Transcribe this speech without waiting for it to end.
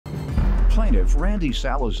plaintiff, Randy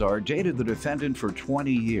Salazar, dated the defendant for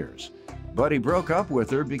 20 years, but he broke up with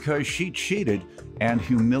her because she cheated and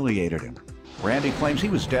humiliated him. Randy claims he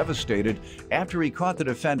was devastated after he caught the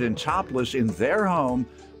defendant topless in their home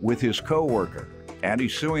with his co-worker, and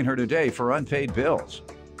he's suing her today for unpaid bills.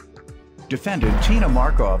 Defendant Tina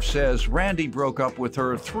Markov says Randy broke up with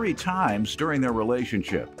her 3 times during their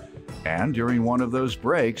relationship, and during one of those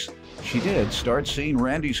breaks, she did start seeing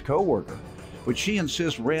Randy's co-worker, but she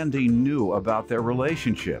insists Randy knew about their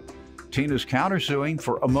relationship. Tina's countersuing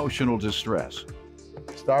for emotional distress.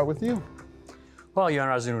 Start with you. Well, Your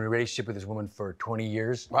Honor, I was in a relationship with this woman for 20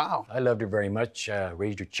 years. Wow. I loved her very much,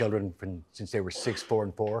 raised her children since they were 6, 4,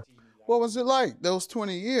 and 4. What was it like, those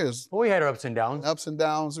 20 years? Well, we had our ups and downs. Ups and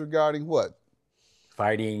downs regarding what?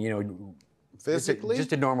 Fighting, you know. Physically?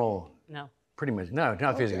 Just a normal. No. Pretty much. No,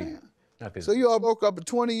 not physically. Okay. Not physically. So you all broke up a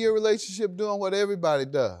 20-year relationship doing what everybody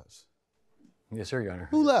does? Yes, sir, Your Honor.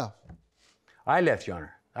 Who left? I left, Your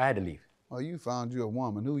Honor. I had to leave. Oh, you found you a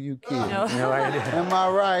woman. Who you kidding? No. No, I didn't. Am I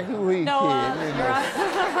right? Who he No,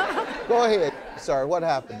 kidding? Go ahead, sir. What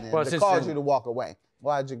happened then? Well, That caused you to walk away.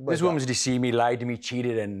 Why'd you break This up? woman's deceived me, lied to me,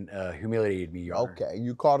 cheated, and humiliated me, Your Honor. Okay,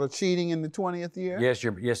 you caught her cheating in the 20th year? Yes,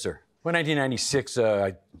 sir. Well, 1996,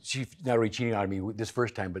 she not really cheating on me this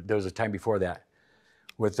first time, but there was a time before that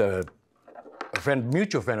with a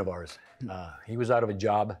mutual friend of ours. He was out of a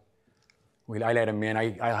job. I let him in.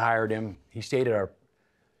 I hired him. He stayed at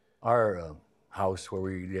our house where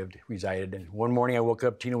we resided. And one morning I woke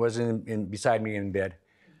up. Tina was beside me in bed.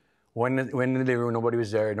 Went in the living room. Nobody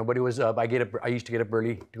was there. Nobody was up. I used to get up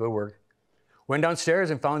early to go to work. Went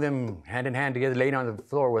downstairs and found them hand in hand together, laying on the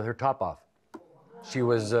floor with her top off. She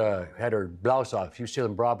was had her blouse off. She was still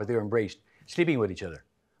in bra, but they were embraced, sleeping with each other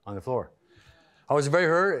on the floor. I was very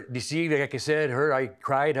hurt, deceived, like I said, hurt. I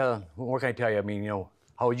cried. What can I tell you? I mean, you know,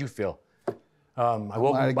 how would you feel? I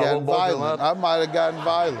woke both of them up. I might have gotten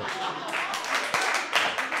violent.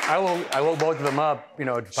 I woke both of them up, you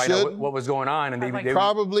know, to find out what was going on, and they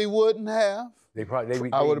probably wouldn't have.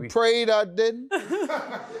 I would have prayed I didn't.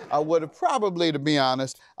 I would have probably, to be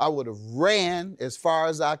honest, I would have ran as far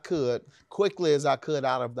as I could, quickly as I could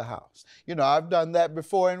out of the house. You know, I've done that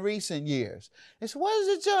before in recent years. It's what is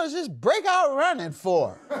it just break out running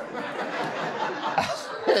for?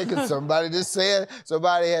 Somebody just said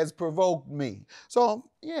somebody has provoked me. So,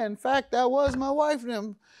 yeah, in fact, that was my wife and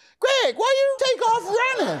them. Greg, why you take off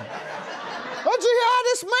running? Don't you hear how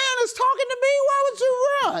this man is talking to me? Why would you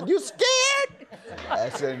run? You scared? I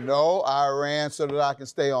said, no, I ran so that I can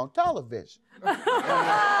stay on television. Now,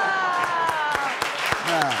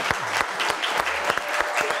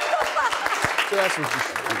 so that's what you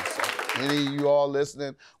should do. Any of you all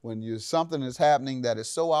listening, when something is happening that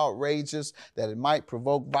is so outrageous that it might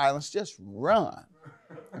provoke violence, just run.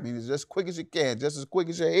 I mean, it's just quick as you can, just as quick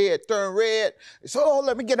as your head turn red. So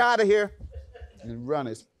let me get out of here. And run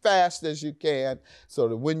as fast as you can so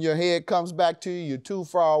that when your head comes back to you, you're too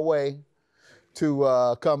far away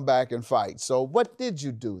to come back and fight. So what did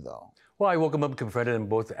you do, though? Well, I woke them up and confronted them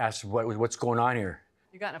both, asked what's going on here.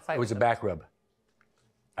 You got in a fight. It was a back rub.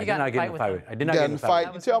 I did not get in a fight. I did not get in a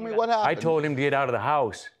fight. Tell me what happened. I told him to get out of the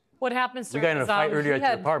house. What happened, sir? We got in a fight earlier at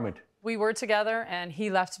the apartment. We were together, and he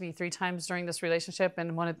left me 3 times during this relationship.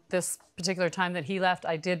 And this particular time that he left,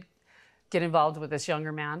 I did get involved with this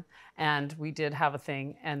younger man, and we did have a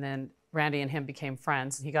thing. And then Randy and him became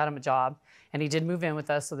friends. He got him a job, and he did move in with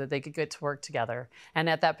us so that they could get to work together. And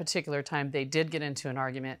at that particular time, they did get into an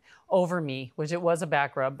argument over me, which it was a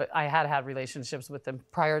back rub, but I had relationships with him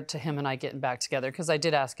prior to him and I getting back together, because I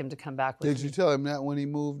did ask him to come back with me. Did you tell him that when he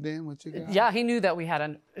moved in with you guys? Yeah, he knew that we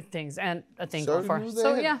had things and a thing going for us.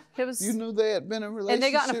 So yeah, it was. You knew they had been in a relationship? And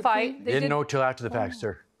they got in a fight. Didn't know till after the fact,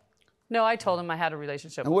 sir. No, I told him I had a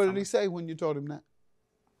relationship And with what did he say when you told him that?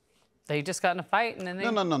 They just got in a fight, and then they...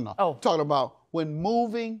 No. Oh. Talking about when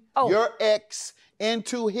moving your ex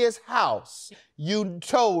into his house, you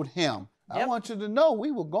told him. Yep. I want you to know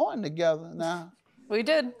we were going together now. We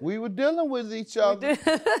did. We were dealing with each other.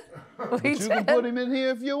 We did. You can put him in here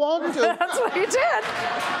if you want to. That's what you did.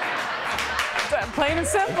 Plain and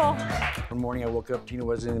simple. One morning I woke up, Tina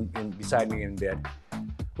was beside me in bed.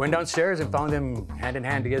 Went downstairs and found them hand in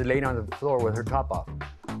hand together, laying on the floor with her top off.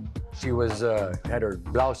 She was had her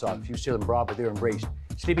blouse off. She was still in bra, but they were embraced,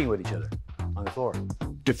 sleeping with each other on the floor.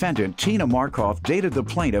 Defendant Tina Markov dated the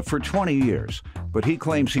plaintiff for 20 years, but he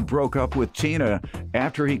claims he broke up with Tina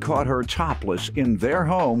after he caught her topless in their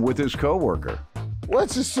home with his co-worker.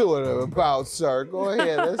 What's you suing her about, sir? Go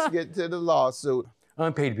ahead, let's get to the lawsuit.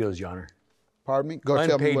 Unpaid bills, Your Honor. Pardon me? Go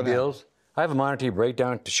tell me what bills. happened. I have a monetary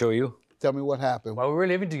breakdown to show you. Tell me what happened. While we were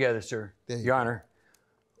living together, sir, Your Honor,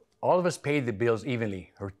 all of us paid the bills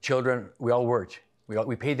evenly. Her children, we all worked.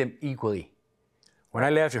 We paid them equally. When I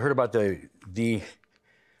left and heard about the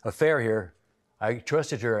affair here, I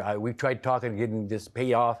trusted her. We tried talking, getting this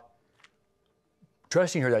paid off,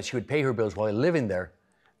 trusting her that she would pay her bills while living there.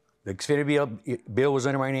 The Xfinity bill was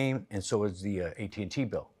under my name, and so was the AT&T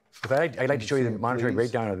bill. I'd like to show you the monetary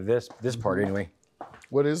breakdown of this part anyway.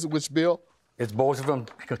 What is it? Which bill? It's both of them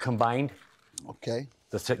combined. Okay.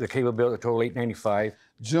 The cable bill, the total $895.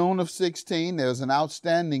 June of 16, there's an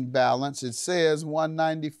outstanding balance. It says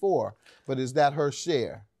 $194, but is that her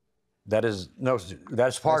share? That is, no,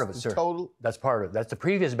 that's part of it, sir. Total? That's part of it. That's the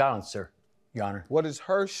previous balance, sir, Your Honor. What is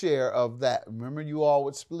her share of that? Remember, you all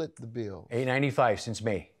would split the bill. $895 since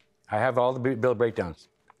May. I have all the bill breakdowns.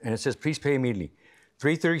 And it says, please pay immediately.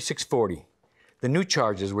 $336.40. The new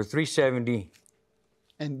charges were $370.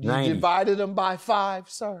 And you divided them by 5,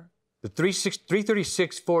 sir? The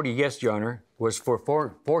 $336.40, yes, Your Honor, was for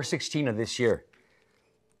 4/16 of this year.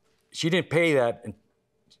 She didn't pay that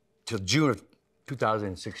until June of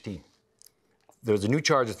 2016. There was a new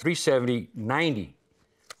charge of $370.90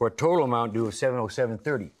 for a total amount due of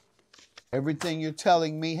 $707.30. Everything you're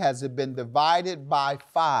telling me, has it been divided by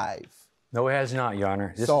 5? No, it has not, Your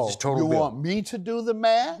Honor. This so is just total you bill. want me to do the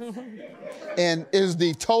math? And is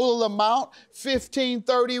the total amount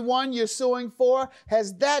 $1,531 you're suing for?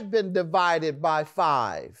 Has that been divided by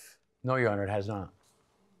 5? No, Your Honor, it has not.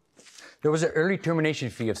 There was an early termination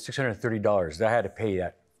fee of $630 that I had to pay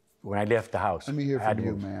that when I left the house. Let me hear from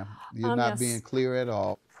you, ma'am. You're not yes. being clear at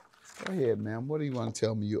all. Go ahead, ma'am. What do you want to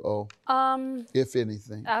tell me you owe, if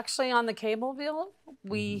anything? Actually, on the cable bill,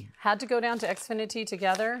 we had to go down to Xfinity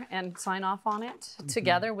together and sign off on it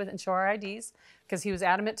together and show our IDs, because he was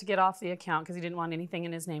adamant to get off the account because he didn't want anything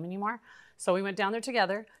in his name anymore. So we went down there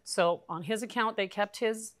together. So on his account, they kept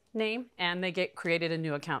his name and they created a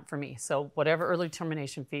new account for me. So whatever early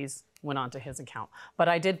termination fees went onto his account. But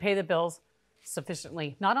I did pay the bills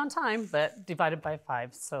sufficiently, not on time, but divided by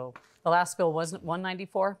 5. So the last bill wasn't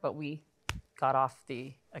 $194, but we got off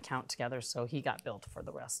the account together, so he got billed for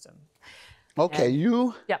the rest. Okay,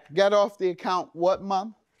 you Yep. got off the account what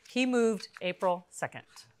month? He moved April 2nd.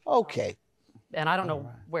 Okay. And I don't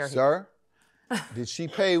know where he... Sir, did she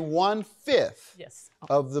pay 1/5 Yes.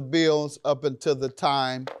 of the bills up until the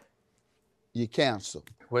time you canceled?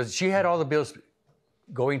 Was she had all the bills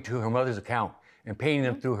going to her mother's account and paying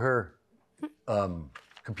them through her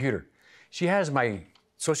computer. She has my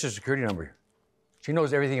Social Security number. She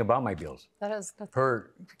knows everything about my bills. That's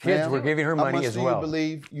Her kids were giving her money as well. How much do you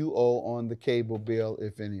believe you owe on the cable bill,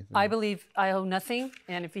 if anything? I believe I owe nothing,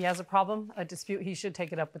 and if he has a problem, a dispute, he should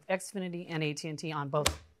take it up with Xfinity and AT&T on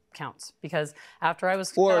both accounts. Because after I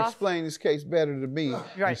was Or cut off, explain this case better to me and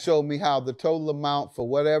Right. show me how the total amount for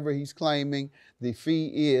whatever he's claiming the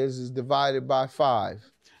fee is divided by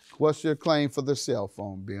 5. What's your claim for the cell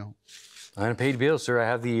phone bill? Unpaid bills, sir. I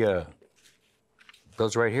have the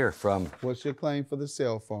bills right here from What's your claim for the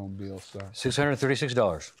cell phone bill, sir?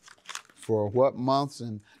 $636. For what months,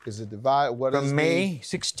 and is it divided? What is From May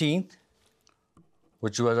 16th,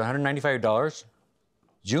 which was $195,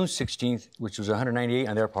 June 16th, which was $198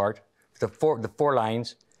 on their part, the four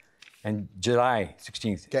lines, and July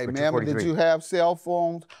 16th. Okay, for ma'am, did $243. you have cell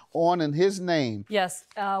phones on in his name? yes,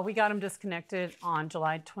 we got him disconnected on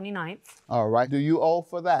July 29th. All right. Do you owe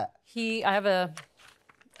for that? I have a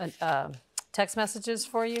text messages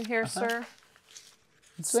for you here, sir,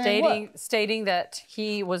 Saying what? stating that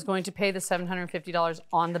he was going to pay the $750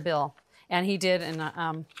 on the bill, and he did.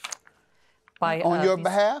 And by On your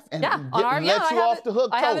behalf? And yeah, on our, let you off the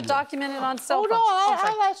hook I have it totally? documented on cell Hold phone. on,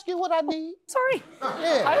 sorry. I'll ask you what I need. Sorry.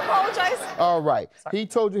 Yeah. I apologize. All right. He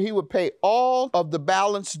told you he would pay all of the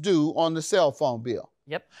balance due on the cell phone bill.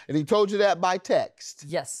 Yep. And he told you that by text.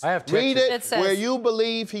 Yes. I have Read texted- it, It says- where you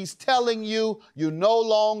believe he's telling you you no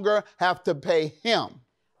longer have to pay him.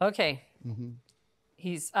 Okay.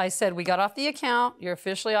 I said, we got off the account. You're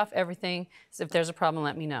officially off everything. So if there's a problem,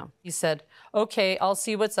 let me know. He said, okay, I'll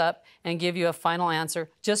see what's up and give you a final answer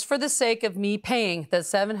just for the sake of me paying the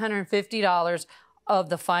 $750 of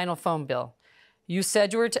the final phone bill. You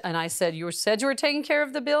said you were, and I said, you said you were taking care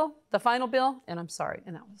of the bill, the final bill, and I'm sorry.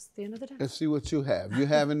 And that was the end of the day. Let's see what you have. You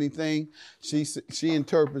have anything? She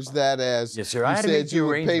interprets that as Yes, sir. I you had to said make the you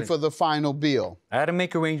would pay arrangement. for the final bill. I had to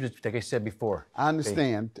make arrangements, like I said before. I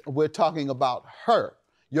understand. We're talking about her,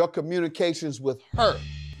 your communications with her.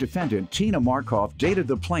 Defendant Tina Markoff dated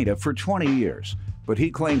the plaintiff for 20 years, but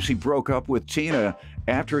he claims he broke up with Tina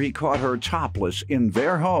after he caught her topless in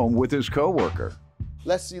their home with his coworker.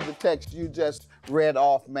 Let's see the text you just read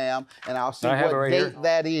off, ma'am, and I'll see what right date here.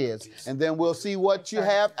 that is. And then we'll see what you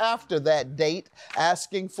have after that date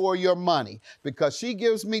asking for your money. Because she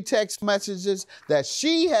gives me text messages that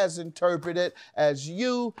she has interpreted as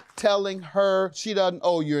you telling her she doesn't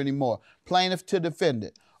owe you anymore. Plaintiff to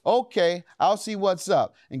defendant. Okay, I'll see what's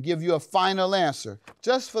up and give you a final answer,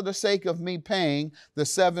 just for the sake of me paying the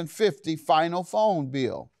 $750 final phone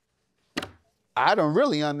bill. I don't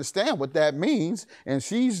really understand what that means, and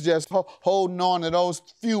she's just holding on to those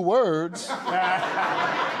few words,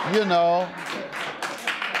 you know,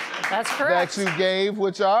 That's correct. that you gave,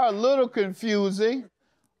 which are a little confusing.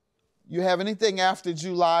 You have anything after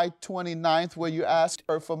July 29th where you asked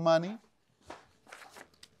her for money?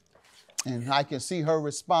 And I can see her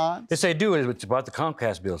response. Yes, I do. It's about the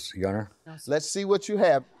Comcast bills, Your Honor. Let's see what you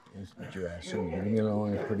have. That's what you're asking. Leave me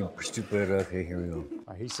alone. It's pretty stupid. Okay, here we go.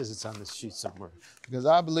 He says it's on this sheet somewhere. Because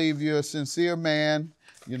I believe you're a sincere man.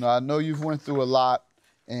 You know, I know you've went through a lot,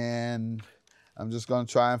 and I'm just going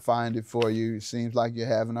to try and find it for you. It seems like you're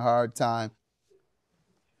having a hard time.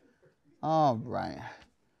 All right.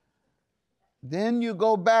 Then you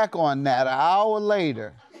go back on that an hour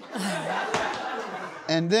later.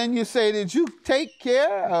 And then you say, did you take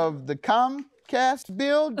care of the Comcast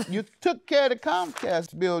bill? You took care of the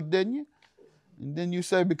Comcast bill, didn't you? And then you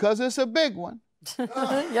say, because it's a big one.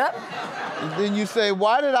 Yep. And then you say,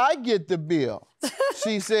 why did I get the bill?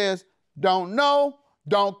 She says, don't know,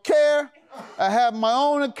 don't care. I have my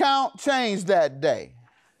own account changed that day.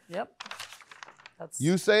 Yep.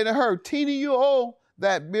 You say to her, Tina, you owe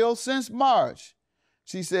that bill since March.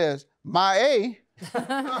 She says, my A.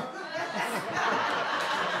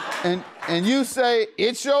 And you say,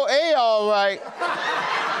 it's your A, all right.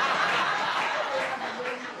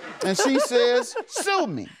 And she says, sue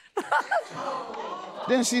me.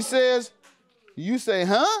 Then she says, you say,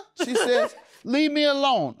 huh? She says, leave me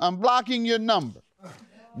alone. I'm blocking your number.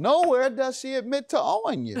 Nowhere does she admit to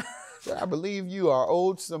owing you. But I believe you are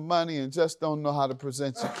owed some money and just don't know how to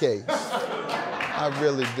present your case. I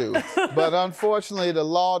really do. But unfortunately, the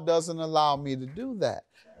law doesn't allow me to do that.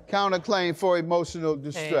 Counterclaim for emotional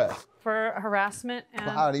distress. Okay. For harassment and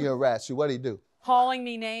How do you harass you? What do you do? calling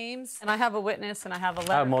me names. And I have a witness and I have a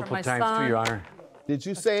letter I have from multiple my times son. too, Your Honor. Did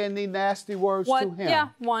you say any nasty words What? to him? Yeah,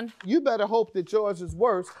 one. You better hope that yours is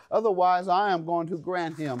worse. Otherwise, I am going to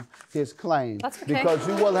grant him his claim. That's okay. Because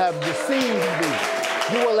you will have deceived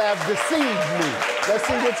me. You will have deceived me. Let's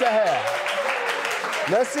see what you have.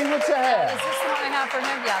 Let's see what you have. Is this the one I have for him?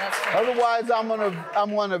 Yeah, that's great. Otherwise,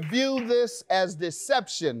 I'm gonna view this as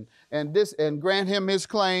deception and grant him his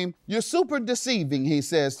claim. You're super deceiving, he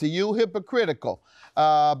says to you, hypocritical.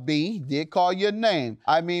 B, did call your name.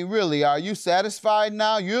 I mean, really, are you satisfied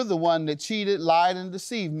now? You're the one that cheated, lied, and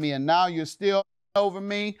deceived me, and now you're still over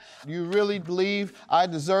me? You really believe I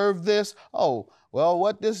deserve this? Oh, well,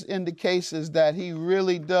 what this indicates is that he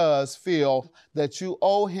really does feel that you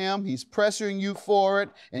owe him. He's pressuring you for it,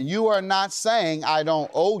 and you are not saying, I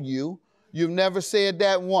don't owe you. You've never said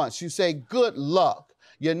that once. You say, good luck.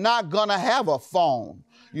 You're not gonna have a phone.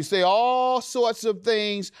 You say all sorts of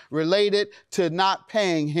things related to not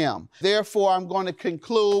paying him. Therefore, I'm going to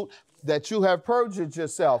conclude that you have perjured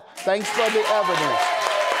yourself. Thanks for the evidence.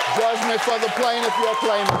 Judgment for the plaintiff, your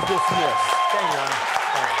claim is dismissed. Thank you, Your Honor.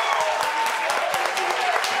 Thank you.